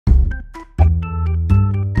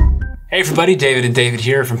Hey everybody, David and David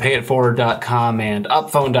here from Payette.com and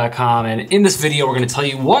upphone.com, and in this video we're going to tell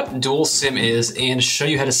you what dual SIM is and show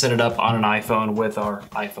you how to set it up on an iPhone with our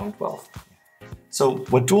iPhone 12. So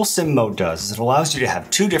what dual SIM mode does is it allows you to have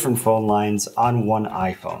two different phone lines on one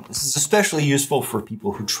iPhone. This is especially useful for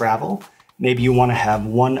people who travel. Maybe you want to have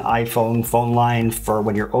one iPhone phone line for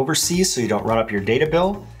when you're overseas so you don't run up your data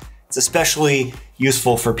bill. It's especially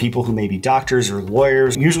useful for people who may be doctors or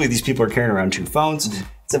lawyers. Usually these people are carrying around two phones.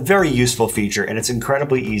 It's a very useful feature and it's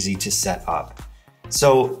incredibly easy to set up.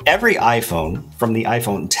 So every iPhone from the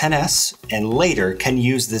iPhone XS and later can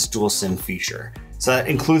use this dual SIM feature. So that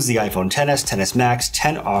includes the iPhone XS, XS Max,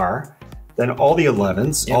 XR, then all the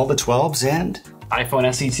 11s, all the 12s, and iPhone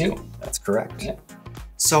SE too. That's correct.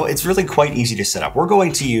 So it's really quite easy to set up. We're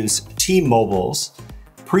going to use T-Mobile's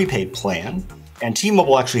prepaid plan, and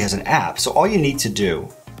T-Mobile actually has an app. So all you need to do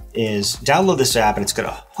is download this app and it's going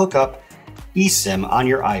to hook up eSIM on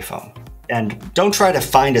your iPhone. And don't try to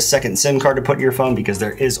find a second SIM card to put in your phone because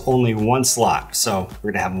there is only one slot. So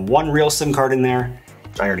we're gonna have one real SIM card in there,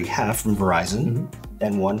 which I already have from Verizon,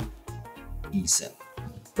 and one eSIM.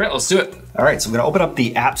 Great, let's do it. All right, so I'm gonna open up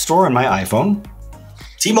the App Store on my iPhone.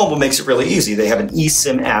 T-Mobile makes it really easy. They have an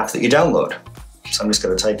eSIM app that you download. So I'm just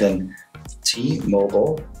gonna type in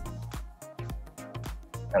T-Mobile,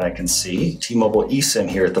 and I can see T-Mobile eSIM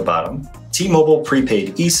here at the bottom. T-Mobile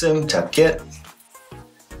prepaid eSIM, tap Get,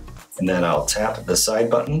 and then I'll tap the side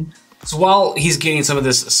button. So while he's getting some of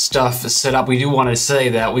this stuff set up, we do want to say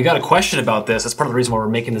that we got a question about this. That's part of the reason why we're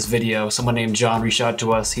making this video. Someone named John reached out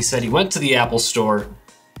to us. He said he went to the Apple Store,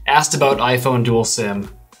 asked about iPhone dual SIM.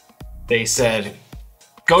 They said,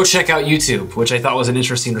 go check out YouTube, which I thought was an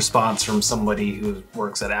interesting response from somebody who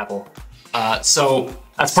works at Apple. So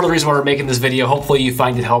that's part of the reason why we're making this video. Hopefully you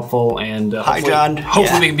find it helpful, and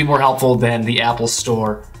hopefully we can be more helpful than the Apple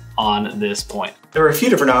Store on this point. There are a few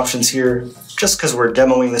different options here. Just because we're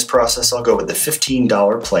demoing this process, I'll go with the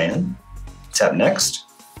 $15 plan. Tap Next.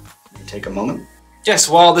 Take a moment. Yes,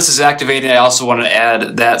 while this is activating, I also want to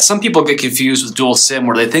add that some people get confused with dual SIM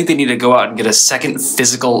where they think they need to go out and get a second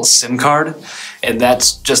physical SIM card, and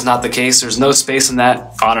that's just not the case. There's no space in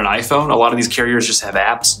that on an iPhone. A lot of these carriers just have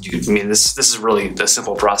apps. I mean, this is really a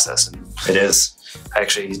simple process. And it is.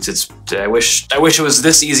 Actually, I wish it was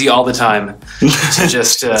this easy all the time to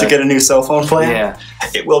just to get a new cell phone plan. Yeah,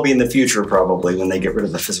 it will be in the future probably when they get rid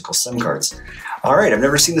of the physical SIM cards. All right, I've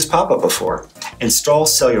never seen this pop up before. Install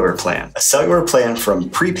cellular plan. A cellular plan from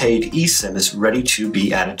prepaid eSIM is ready to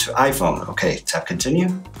be added to iPhone. Okay, tap Continue.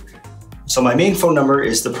 So my main phone number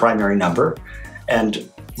is the primary number,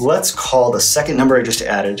 and let's call the second number I just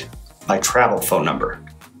added my travel phone number.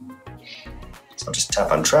 So I'll just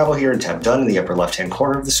tap on travel here and tap done in the upper left-hand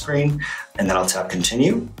corner of the screen, and then I'll tap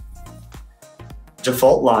continue.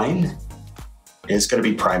 Default line is going to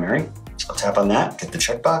be primary. So I'll tap on that, get the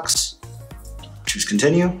checkbox, choose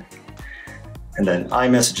continue, and then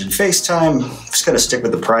iMessage and FaceTime. I'm just going to stick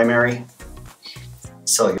with the primary.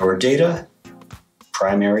 Cellular data,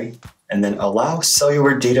 primary, and then allow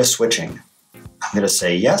cellular data switching. I'm going to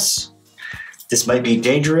say yes. This might be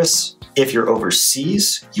dangerous. If you're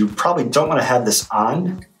overseas, you probably don't want to have this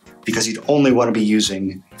on because you'd only want to be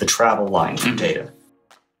using the travel line for data.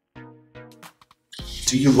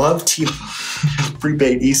 Do you love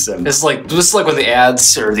prepaid eSIM? It's like when the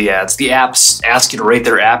apps ask you to rate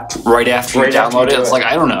their app right after you download it. It's like,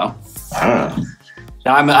 I don't know.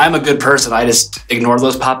 Now I'm a good person. I just ignore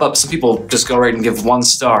those pop-ups. Some people just go right and give 1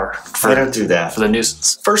 star. They don't do that. For the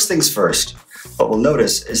nuisance. First things first, what we'll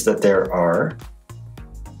notice is that there are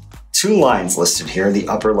 2 lines listed here in the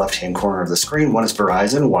upper left-hand corner of the screen. One is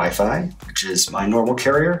Verizon Wi-Fi, which is my normal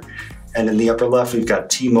carrier. And in the upper left, we've got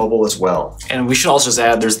T-Mobile as well. And we should also just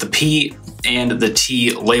add there's the P and the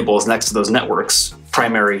T labels next to those networks.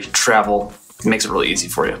 Primary, travel, it makes it really easy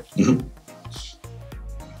for you.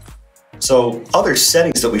 So other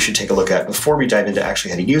settings that we should take a look at before we dive into actually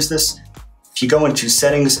how to use this. If you go into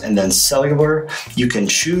settings and then cellular, you can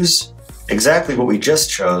choose exactly what we just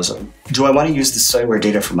chose. Do I want to use the cellular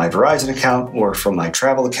data from my Verizon account or from my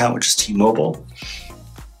travel account, which is T-Mobile?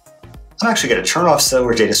 I'm actually going to turn off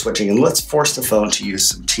cellular data switching and let's force the phone to use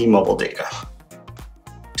some T-Mobile data.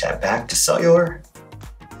 Tap back to cellular.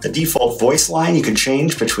 The default voice line you can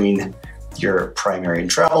change between your primary and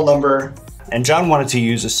travel number. And John wanted to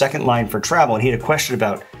use a second line for travel, and he had a question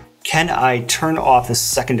about, can I turn off this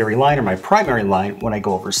secondary line or my primary line when I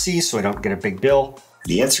go overseas so I don't get a big bill?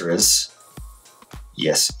 The answer is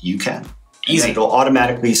yes, you can. Easy. It'll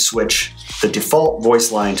automatically switch the default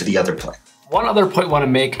voice line to the other plan. One other point I want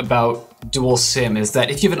to make about dual SIM is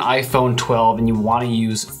that if you have an iPhone 12 and you want to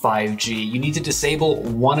use 5G, you need to disable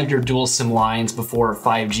one of your dual SIM lines before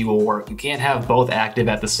 5G will work. You can't have both active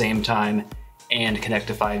at the same time and connect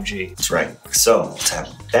to 5G. That's right. So I'll tap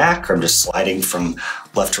back, or I'm just sliding from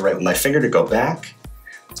left to right with my finger to go back.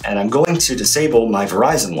 And I'm going to disable my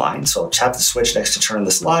Verizon line. So I'll tap the switch next to turn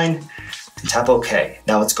this line and tap OK.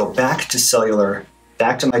 Now let's go back to cellular,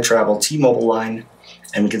 back to my travel T-Mobile line,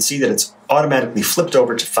 and we can see that it's automatically flipped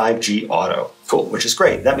over to 5G auto. Cool, which is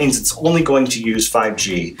great. That means it's only going to use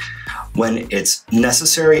 5G when it's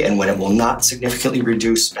necessary and when it will not significantly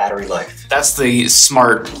reduce battery life. That's the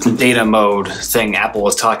smart data mode thing Apple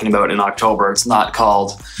was talking about in October. It's not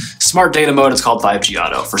called smart data mode, it's called 5G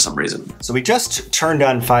auto for some reason. So we just turned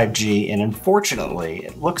on 5G, and unfortunately,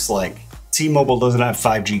 it looks like T-Mobile doesn't have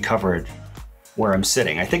 5G coverage where I'm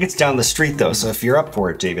sitting. I think it's down the street though, so if you're up for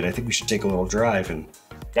it, David, I think we should take a little drive and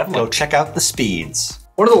go check out the speeds.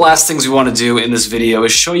 One of the last things we want to do in this video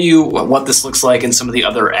is show you what this looks like in some of the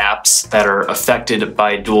other apps that are affected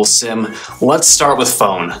by dual SIM. Let's start with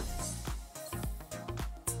phone.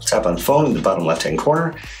 Tap on phone in the bottom left-hand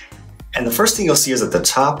corner. And the first thing you'll see is at the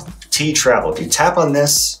top, T Travel. If you tap on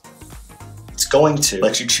this, it's going to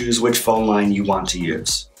let you choose which phone line you want to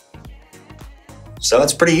use. So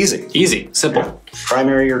it's pretty easy. Easy, simple. Yeah.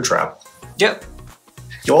 Primary or travel. Yep.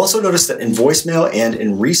 You'll also notice that in voicemail and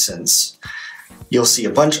in recents, you'll see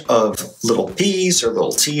a bunch of little P's or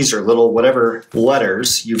little T's or little whatever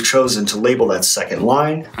letters you've chosen to label that second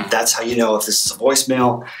line. That's how you know if this is a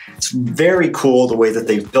voicemail. It's very cool the way that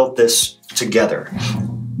they've built this together.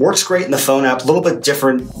 Works great in the phone app, a little bit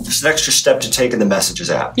different. There's an extra step to take in the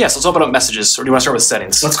Messages app. Yes, let's open up Messages, or do you want to start with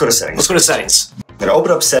settings? Let's go to settings. Let's go to settings. I'm gonna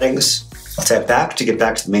open up settings. I'll tap back to get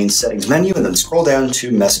back to the main settings menu and then scroll down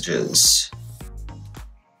to Messages.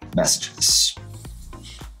 Messages.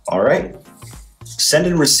 All right. Send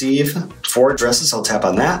and receive 4 addresses. I'll tap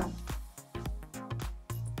on that.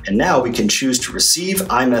 And now we can choose to receive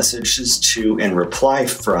iMessages to and reply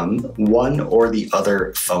from one or the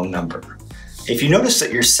other phone number. If you notice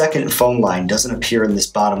that your second phone line doesn't appear in this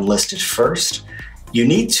bottom list at first, you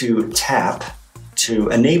need to tap to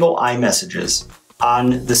enable iMessages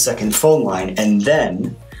on the second phone line, and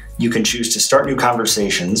then you can choose to start new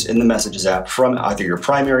conversations in the Messages app from either your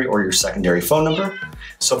primary or your secondary phone number.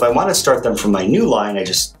 So if I want to start them from my new line, I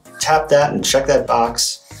just tap that and check that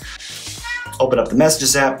box, open up the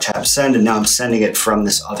Messages app, tap send, and now I'm sending it from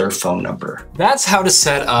this other phone number. That's how to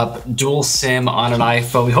set up dual SIM on an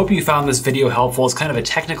iPhone. We hope you found this video helpful. It's kind of a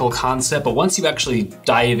technical concept, but once you actually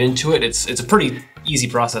dive into it, it's a pretty easy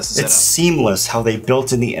process to set up. It's seamless how they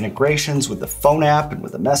built in the integrations with the phone app and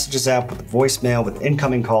with the Messages app, with the voicemail, with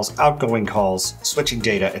incoming calls, outgoing calls, switching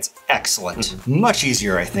data. It's excellent. Much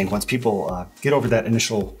easier, I think, once people get over that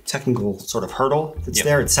initial technical sort of hurdle that's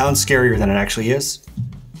there. It sounds scarier than it actually is.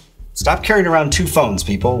 Stop carrying around 2 phones,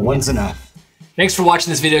 people. One's enough. Thanks for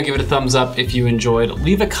watching this video. Give it a thumbs up if you enjoyed.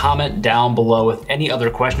 Leave a comment down below with any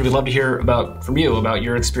other questions. We'd love to hear from you about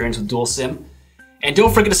your experience with dual SIM. And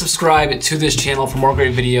don't forget to subscribe to this channel for more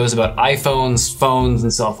great videos about iPhones, phones,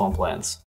 and cell phone plans.